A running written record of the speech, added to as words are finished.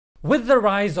With the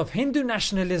rise of Hindu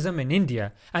nationalism in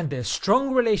India and their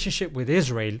strong relationship with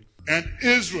Israel, and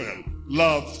Israel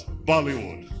loves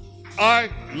Bollywood. I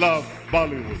love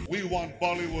Bollywood. We want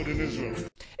Bollywood in Israel.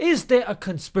 is there a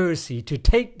conspiracy to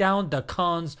take down the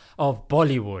Khans of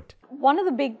Bollywood? One of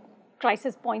the big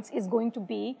crisis points is going to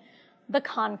be the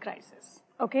Khan crisis,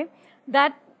 okay?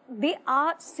 That they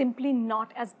are simply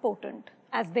not as potent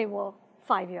as they were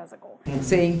 5 years ago.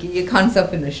 Saying that ye Khans are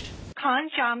finished. Khan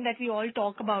charm that we all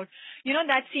talk about,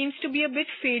 that seems to be a bit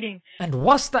fading. And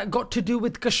what's that got to do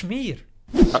with Kashmir?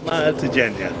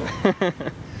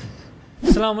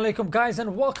 Assalamu alaikum guys,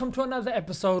 and welcome to another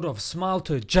episode of Smile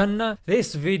to Jannah.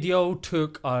 This video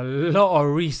took a lot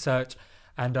of research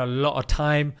and a lot of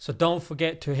time, so don't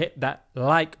forget to hit that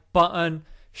like button,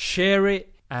 share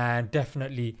it, and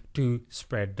definitely do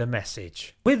spread the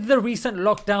message. With the recent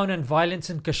lockdown and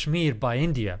violence in Kashmir by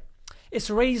India, it's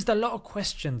raised a lot of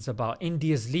questions about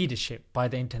India's leadership by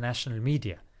the international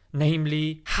media.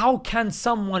 Namely, how can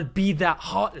someone be that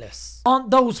heartless?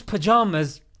 Aren't those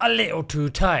pajamas a little too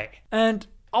tight? And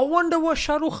I wonder what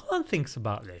Shah Rukh Khan thinks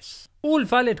about this. All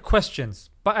valid questions,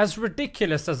 but as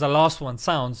ridiculous as the last one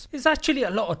sounds, there's actually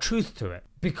a lot of truth to it.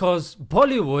 Because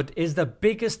Bollywood is the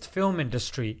biggest film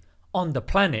industry on the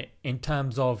planet in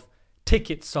terms of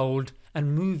tickets sold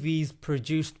and movies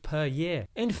produced per year.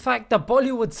 In fact, the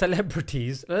Bollywood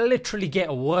celebrities literally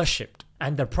get worshipped,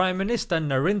 and the Prime Minister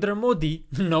Narendra Modi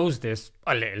knows this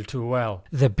a little too well.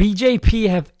 The BJP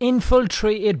have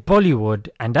infiltrated Bollywood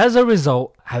and as a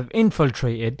result have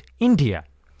infiltrated India.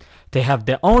 They have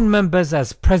their own members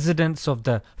as presidents of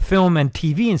the Film and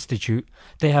TV Institute.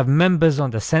 They have members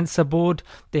on the censor board.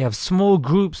 They have small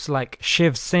groups like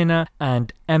Shiv Sena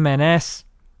and MNS.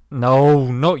 No,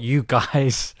 not you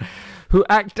guys. Who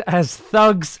act as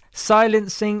thugs,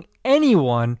 silencing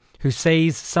anyone who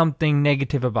says something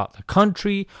negative about the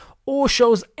country or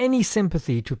shows any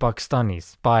sympathy to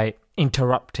Pakistanis by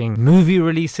interrupting movie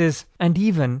releases and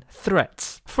even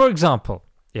threats. For example,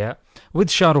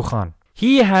 with Shah Rukh Khan,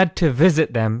 he had to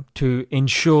visit them to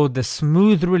ensure the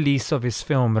smooth release of his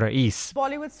film Rais.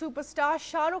 Bollywood superstar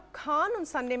Shah Rukh Khan on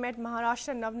Sunday met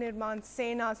Maharashtra Navnirman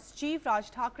Sena's chief Raj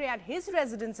Thackeray at his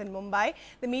residence in Mumbai.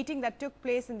 The meeting that took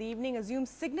place in the evening assumes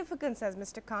significance as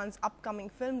Mr. Khan's upcoming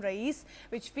film Rais,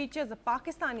 which features the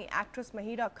Pakistani actress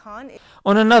Mahira Khan.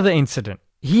 On another incident,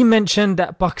 he mentioned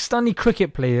that Pakistani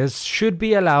cricket players should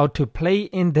be allowed to play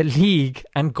in the league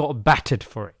and got battered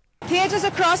for it. Theatres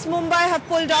across Mumbai have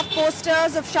pulled off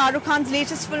posters of Shah Rukh Khan's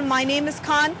latest film, My Name is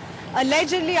Khan,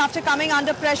 allegedly after coming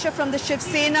under pressure from the Shiv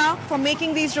Sena for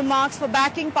making these remarks for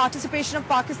backing participation of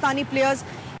Pakistani players.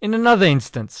 In another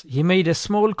instance, he made a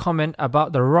small comment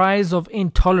about the rise of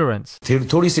intolerance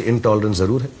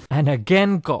and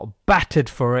again got battered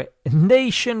for it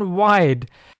nationwide.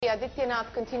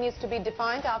 Adityanath continues to be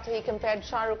defiant after he compared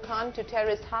Shah Rukh Khan to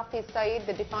terrorist Hafiz Saeed,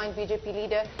 the defiant BJP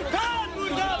leader.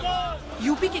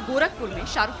 UP के गोरखपुर में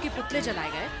शाहरुख के पुतले जलाए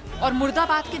गए और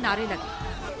मुर्दाबाद के नारे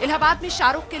लगे। इलाहाबाद में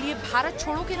शाहरुख के लिए भारत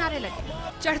छोड़ो के नारे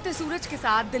लगे। चढ़ते सूरज के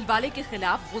साथ दिलवाले के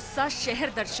खिलाफ गुस्सा शहर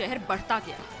दर शहर बढ़ता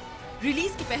गया।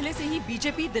 रिलीज के पहले से ही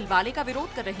बीजेपी दिलवाले का विरोध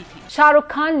कर रही थी। Shah Rukh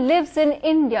Khan lives in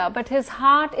India, but his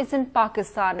heart is in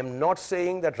Pakistan. I am not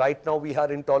saying that right now we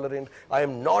are intolerant. I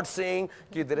am not saying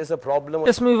that there is a problem.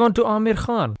 Let's move on to Amir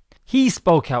Khan. He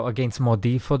spoke out against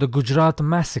Modi for the Gujarat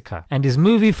massacre and his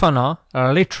movie Fana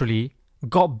literally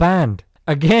got banned.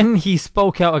 Again, he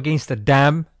spoke out against the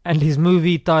dam and his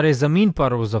movie Tare Zameen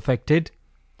Par was affected.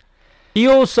 He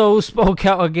also spoke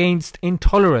out against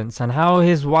intolerance and how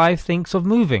his wife thinks of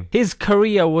moving. His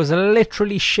career was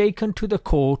literally shaken to the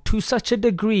core to such a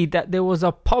degree that there was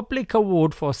a public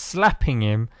award for slapping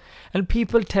him and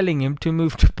people telling him to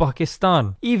move to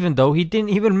Pakistan, even though he didn't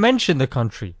even mention the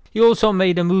country. He also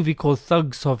made a movie called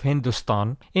Thugs of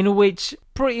Hindustan, in which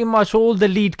pretty much all the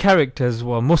lead characters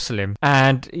were Muslim,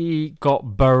 and he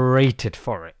got berated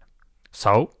for it.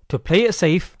 So, to play it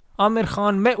safe, Amir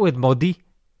Khan met with Modi,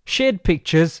 shared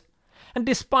pictures, and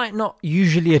despite not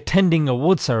usually attending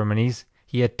award ceremonies,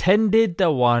 he attended the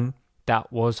one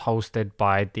that was hosted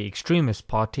by the extremist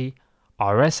party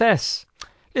RSS.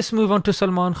 Let's move on to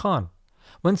Salman Khan.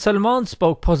 When Salman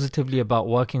spoke positively about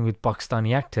working with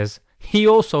Pakistani actors, he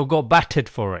also got battered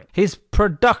for it. His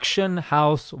production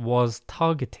house was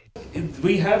targeted.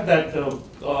 We have that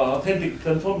authentic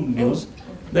confirmed news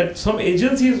that some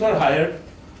agencies were hired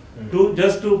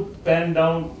to pen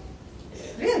down.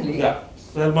 Really? Yeah,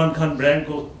 Salman Khan brand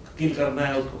ko kill karna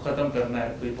hai, usko khatam karna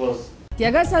hai. It was कि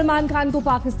अगर सलमान खान को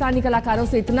पाकिस्तानी कलाकारों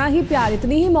से इतना ही प्यार,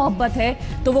 इतनी ही मोहब्बत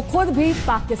है, तो वो खुद भी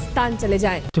पाकिस्तान चले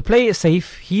जाएं। To play it safe,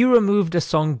 he removed a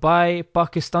song by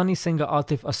Pakistani singer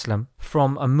Atif Aslam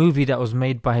from a movie that was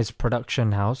made by his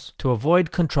production house to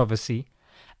avoid controversy,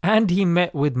 and he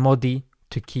met with Modi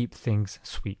to keep things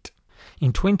sweet.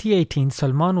 In 2018,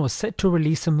 Salman was set to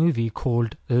release a movie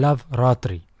called Love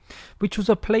Ratri, which was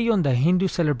a play on the Hindu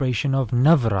celebration of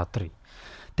Navratri.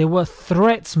 There were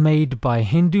threats made by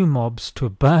Hindu mobs to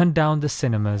burn down the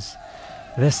cinemas,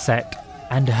 the set,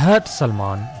 and hurt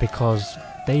Salman because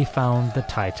they found the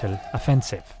title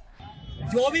offensive.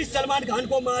 जो भी सलमान खान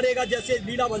को मारेगा, जैसे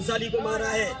लीला बंसाली को मारा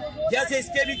है, जैसे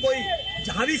इसके भी कोई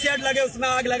जहां भी सेट लगे उसमें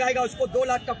आग लगाएगा, उसको 2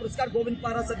 लाख का पुरस्कार गोविंद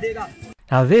पाराशर देगा.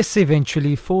 Now this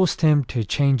eventually forced him to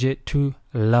change it to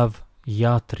Love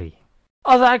Yatri.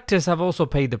 Other actors have also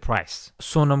paid the price.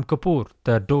 Sonam Kapoor,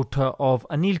 the daughter of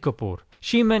Anil Kapoor,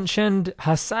 she mentioned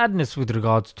her sadness with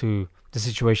regards to the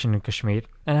situation in Kashmir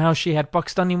and how she had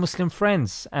Pakistani Muslim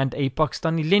friends and a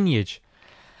Pakistani lineage.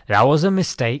 That was a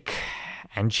mistake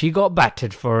and she got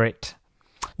battered for it.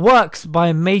 Works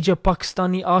by major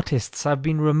Pakistani artists have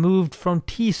been removed from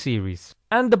T-series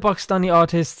and the Pakistani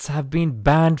artists have been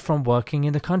banned from working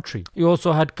in the country. You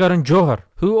also had Karan Johar,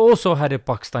 who also had a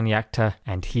Pakistani actor,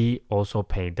 and he also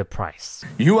paid the price.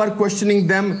 You are questioning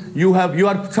them, you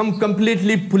are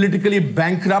completely politically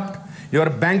bankrupt, you are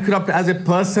bankrupt as a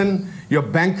person, you're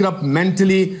bankrupt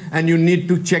mentally, and you need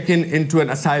to check into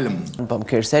an asylum.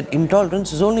 Bamkher said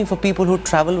intolerance is only for people who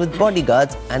travel with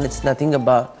bodyguards, and it's nothing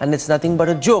but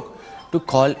a joke to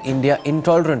call India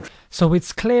intolerant. So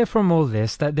it's clear from all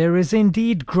this that there is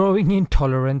indeed growing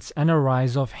intolerance and a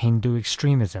rise of Hindu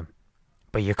extremism.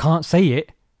 But you can't say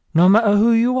it, no matter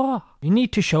who you are. You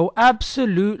need to show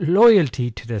absolute loyalty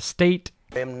to the state.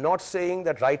 I am not saying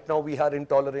that right now we are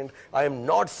intolerant. I am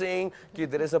not saying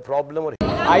that there is a problem.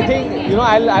 I think,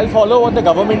 I'll follow what the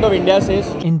government of India says.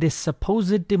 In this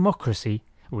supposed democracy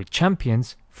which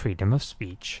champions freedom of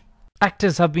speech.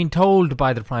 Actors have been told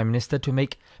by the Prime Minister to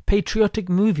make patriotic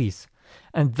movies.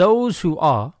 And those who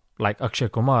are, like Akshay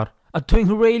Kumar, are doing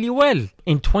really well.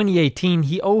 In 2018,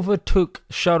 he overtook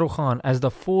Shah Rukh Khan as the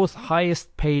 4th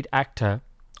highest paid actor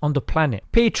on the planet.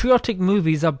 Patriotic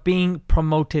movies are being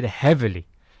promoted heavily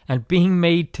and being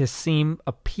made to seem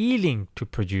appealing to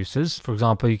producers. For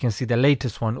example, you can see the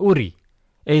latest one, Uri,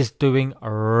 is doing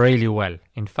really well.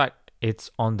 In fact,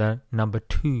 it's on the number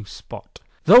 2 spot.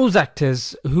 Those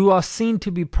actors who are seen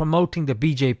to be promoting the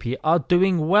BJP are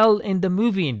doing well in the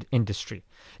movie industry.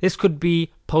 This could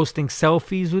be posting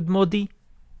selfies with Modi,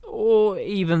 or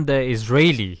even the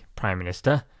Israeli Prime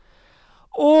Minister,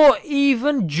 or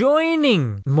even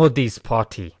joining Modi's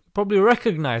party. Probably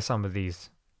recognize some of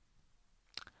these.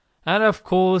 And of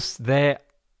course, there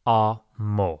are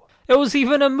more. There was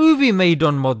even a movie made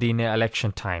on Modi near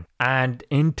election time, and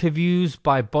interviews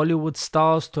by Bollywood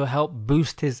stars to help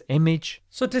boost his image.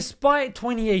 So despite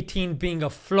 2018 being a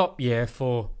flop year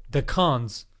for the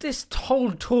Khans, this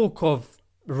whole talk of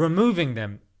removing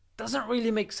them doesn't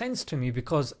really make sense to me,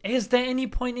 because is there any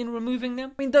point in removing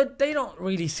them? I mean, they don't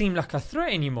really seem like a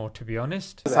threat anymore, to be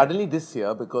honest. Suddenly this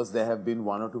year, because there have been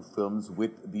 1 or 2 films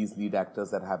with these lead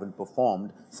actors that haven't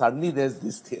performed, suddenly there's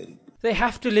this theory. They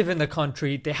have to live in the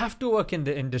country, they have to work in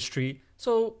the industry,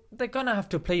 so they're gonna have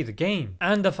to play the game.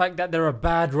 And the fact that they're a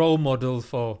bad role model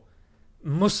for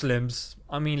Muslims,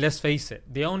 I mean, let's face it,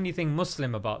 the only thing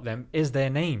Muslim about them is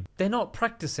their name. They're not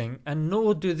practicing, and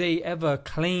nor do they ever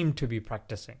claim to be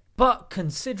practicing. But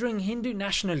considering Hindu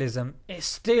nationalism is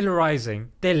still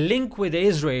rising, their link with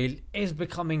Israel is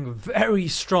becoming very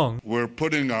strong. We're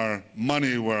putting our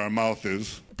money where our mouth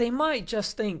is. They might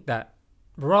just think that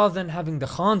rather than having the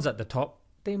Khans at the top,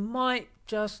 they might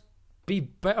just be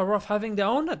better off having their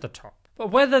own at the top.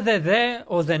 But whether they're there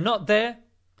or they're not there,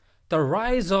 the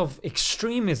rise of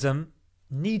extremism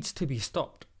needs to be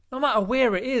stopped, no matter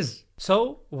where it is.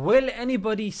 So, will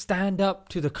anybody stand up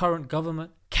to the current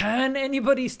government? Can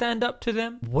anybody stand up to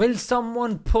them? Will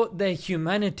someone put their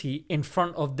humanity in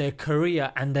front of their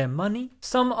career and their money?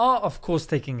 Some are, of course,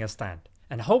 taking a stand.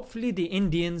 And hopefully the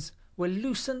Indians will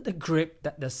loosen the grip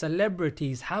that the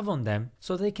celebrities have on them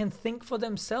so they can think for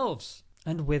themselves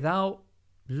and without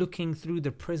looking through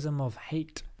the prism of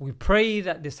hate. We pray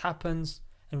that this happens,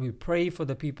 and we pray for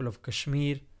the people of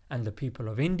Kashmir and the people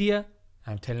of India.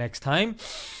 Until next time,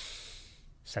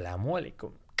 Assalamu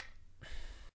alaikum.